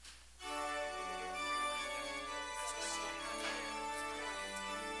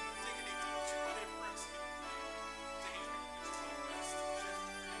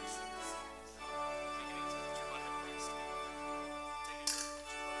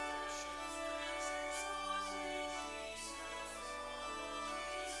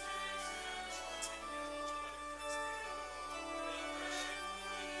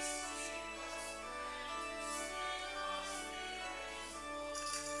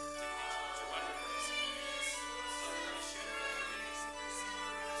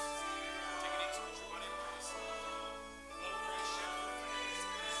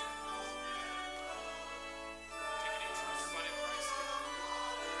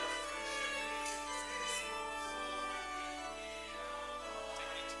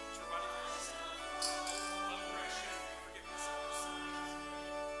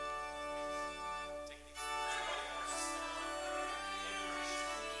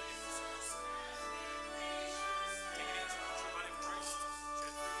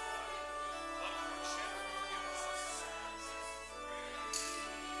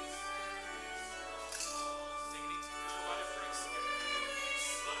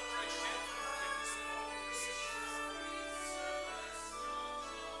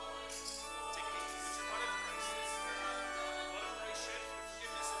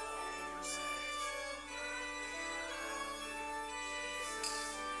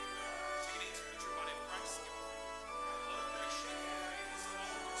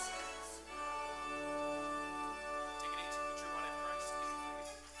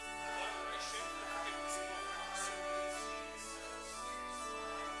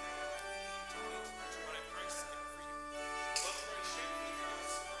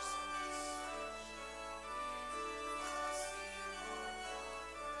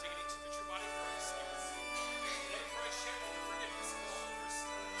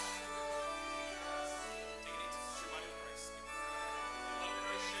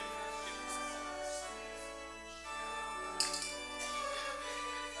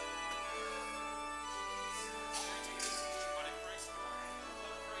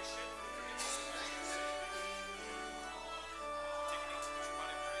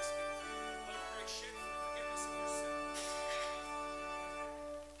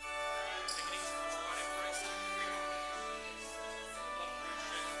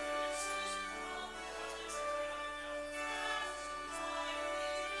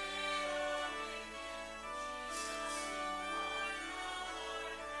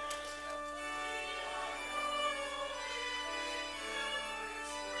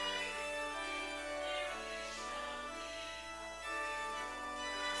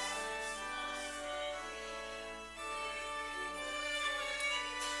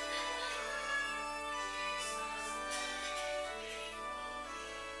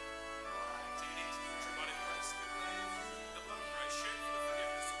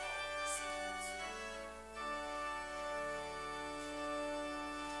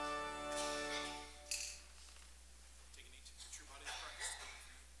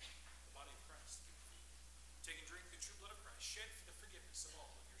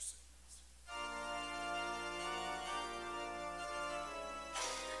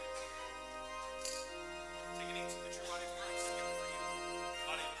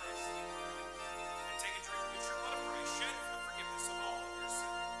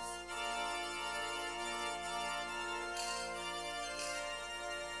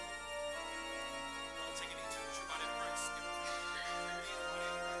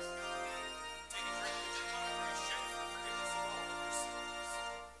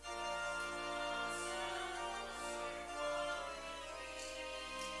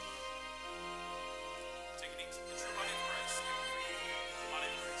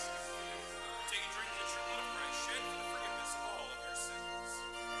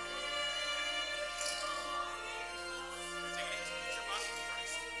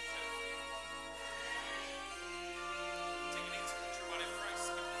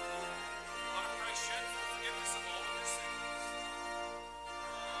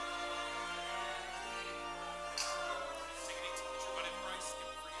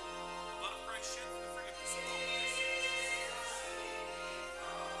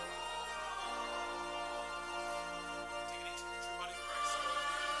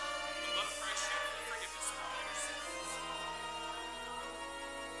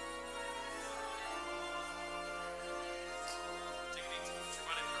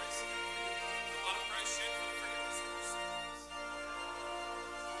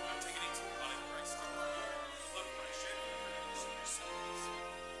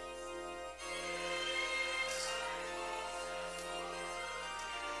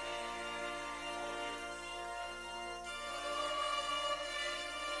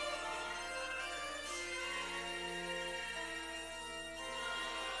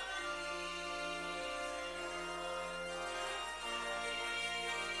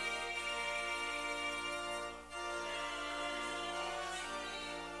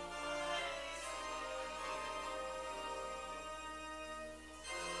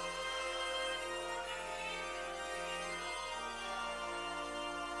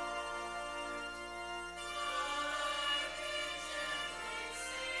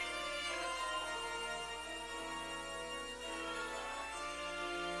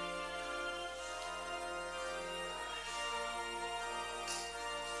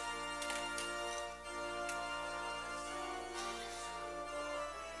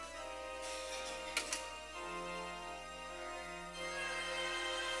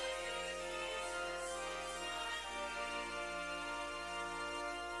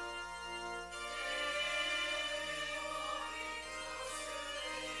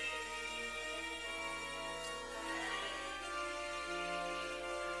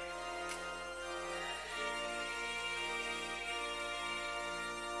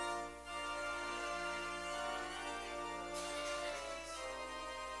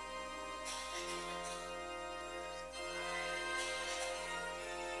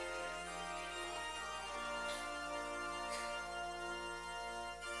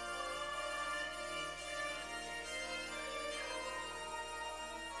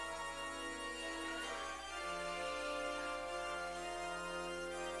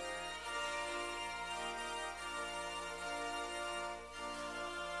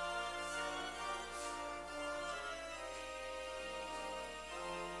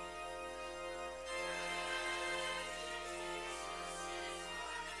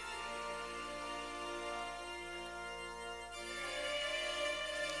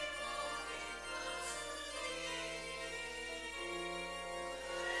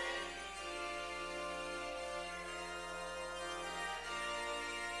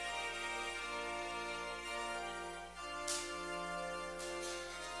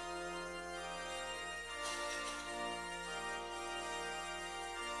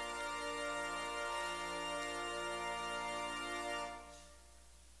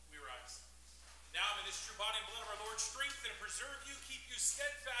 strengthen and preserve you, keep you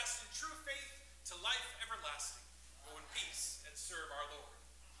steadfast in true faith to life everlasting. Go in peace and serve our Lord.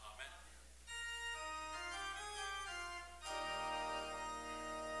 Amen.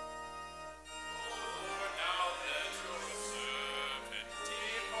 Lord, now that your servant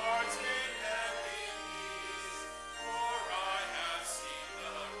departs, may there be peace, for I have seen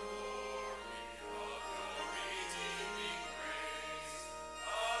the glory of your redeeming grace.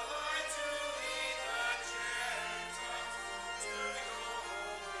 A light to lead the Gentiles to your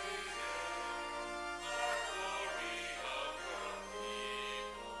holy hill, the glory of your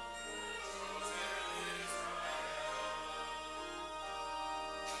people, chosen Israel.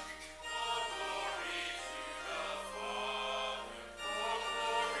 All glory to the Father, all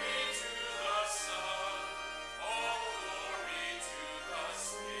glory to the Son, all glory to the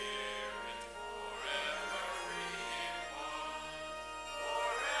Spirit, forever in one.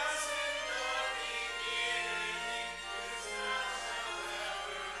 For as in the beginning, is now shall ever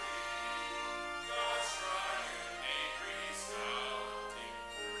be, God's triune name resounding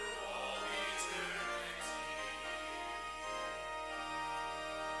through all eternity.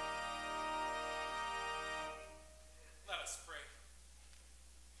 Let us pray.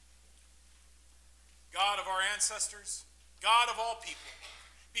 God of our ancestors, God of all people,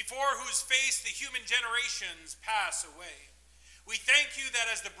 before whose face the human generations pass away, we thank you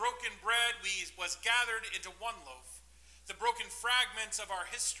that as the broken bread was gathered into one loaf, the broken fragments of our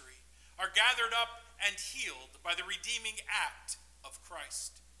history are gathered up and healed by the redeeming act of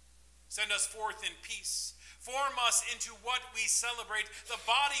Christ. Send us forth in peace. Form us into what we celebrate, the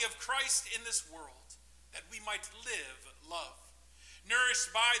body of Christ in this world, that we might live love.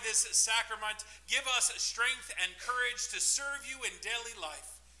 Nourished by this sacrament, give us strength and courage to serve you in daily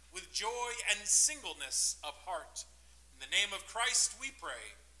life with joy and singleness of heart. In the name of Christ we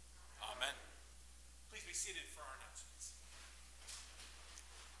pray. Amen. Please be seated for our announcements.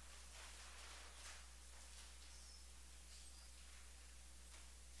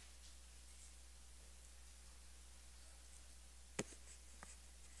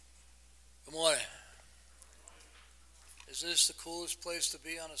 Good morning. Is this the coolest place to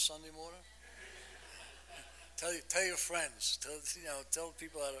be on a Sunday morning? Tell your friends. Tell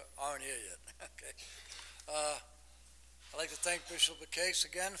people that aren't here yet. Okay. I'd like to thank Bishop Case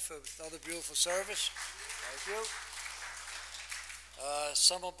again for another beautiful service. Thank you.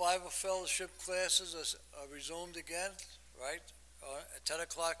 Summer Bible Fellowship classes are resumed again, right? At 10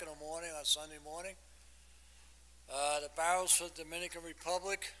 o'clock in the morning on Sunday morning. The barrels for the Dominican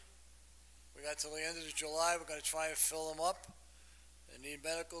Republic. We got till the end of July. We're going to try and fill them up. They need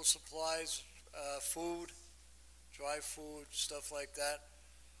medical supplies, food, dry food, stuff like that.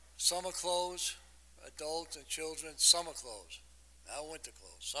 Summer clothes, adults and children, summer clothes. Not winter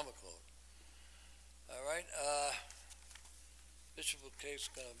clothes, summer clothes. All right. Bishop Case is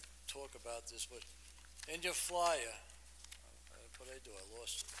going to talk about this, but in your flyer, what did I do? I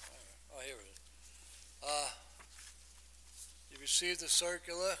lost it. All right. Oh, here it is. You received a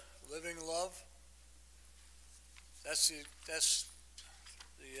circular, Living Love. That's the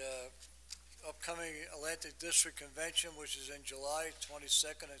upcoming Atlantic District Convention, which is in July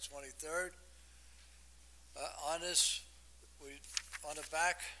 22nd and 23rd. On this, on the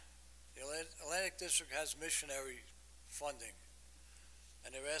back, the Atlantic District has missionary funding,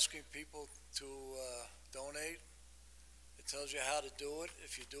 and they're asking people to donate. It tells you how to do it.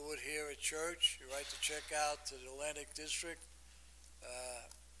 If you do it here at church, you write the check out to the Atlantic District,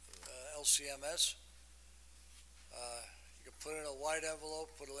 LCMS. You can put it in a white envelope,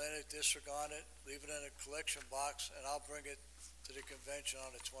 put Atlantic District on it, leave it in a collection box, and I'll bring it to the convention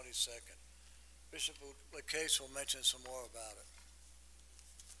on the 22nd. Bishop Case will mention some more about it.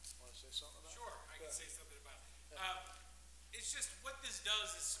 Want to say something about it? Sure, I can say something about it. It's just what this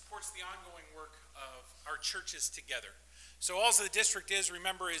does is supports the ongoing work of our churches together. So all the district is,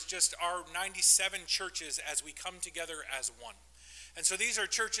 remember, is just our 97 churches as we come together as one. And so these are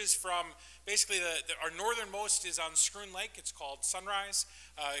churches from basically our northernmost is on Scroon Lake. It's called Sunrise.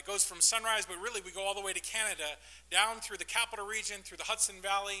 It goes from Sunrise, but really we go all the way to Canada, down through the Capital Region, through the Hudson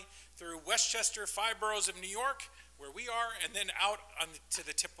Valley, through Westchester, 5 boroughs of New York, where we are, and then out to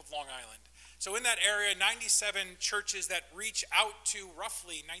the tip of Long Island. So in that area, 97 churches that reach out to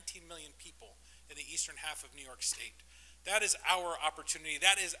roughly 19 million people in the eastern half of New York State. That is our opportunity.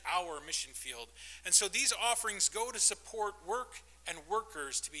 That is our mission field. And so these offerings go to support work and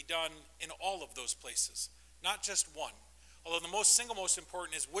workers to be done in all of those places, not just one. Although the single most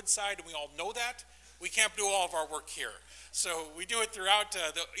important is Woodside, and we all know that, we can't do all of our work here. So we do it throughout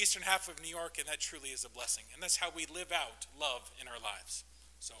the eastern half of New York, and that truly is a blessing. And that's how we live out love in our lives.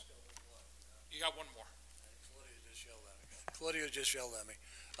 So you got one more. Including this just yelled at me. Claudia just yelled at me.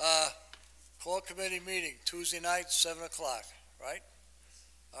 Call committee meeting, Tuesday night, 7 o'clock, right?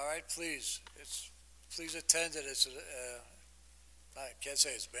 All right, please, please attend it. It's, I can't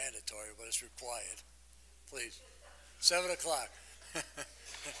say it's mandatory, but it's required. Please, 7 o'clock.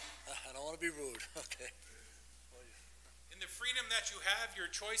 I don't want to be rude, okay? In the freedom that you have, your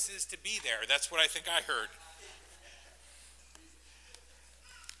choice is to be there. That's what I think I heard.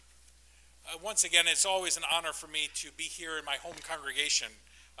 Once again, it's always an honor for me to be here in my home congregation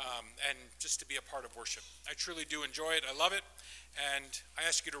and just to be a part of worship. I truly do enjoy it. I love it. And I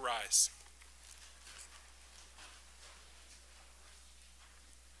ask you to rise.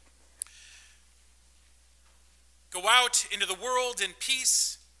 Go out into the world in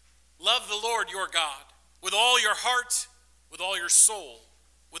peace. Love the Lord your God with all your heart, with all your soul,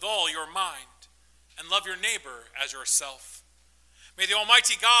 with all your mind, and love your neighbor as yourself. May the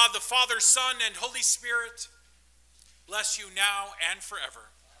Almighty God, the Father, Son, and Holy Spirit bless you now and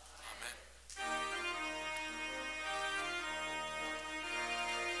forever. Amen.